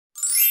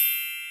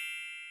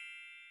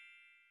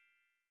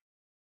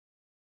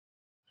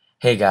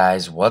Hey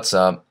guys, what's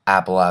up?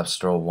 Apple App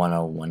Store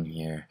 101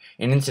 here.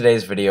 And in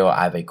today's video,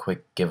 I have a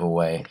quick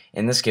giveaway.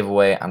 In this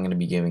giveaway, I'm going to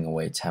be giving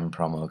away 10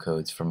 promo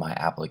codes for my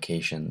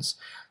applications.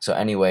 So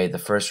anyway, the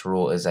first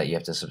rule is that you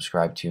have to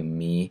subscribe to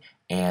me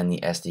and the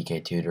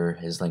SDK tutor.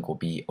 His link will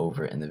be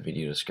over in the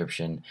video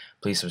description.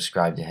 Please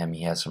subscribe to him.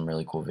 He has some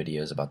really cool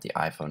videos about the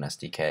iPhone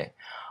SDK.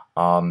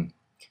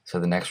 So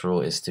the next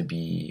rule is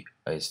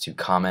to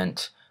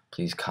comment.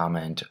 Please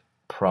comment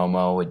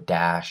promo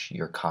dash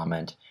your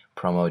comment,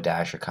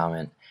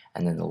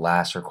 and then the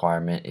last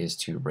requirement is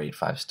to rate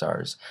 5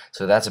 stars.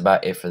 So that's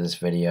about it for this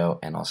video,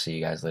 and I'll see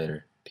you guys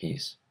later.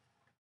 Peace.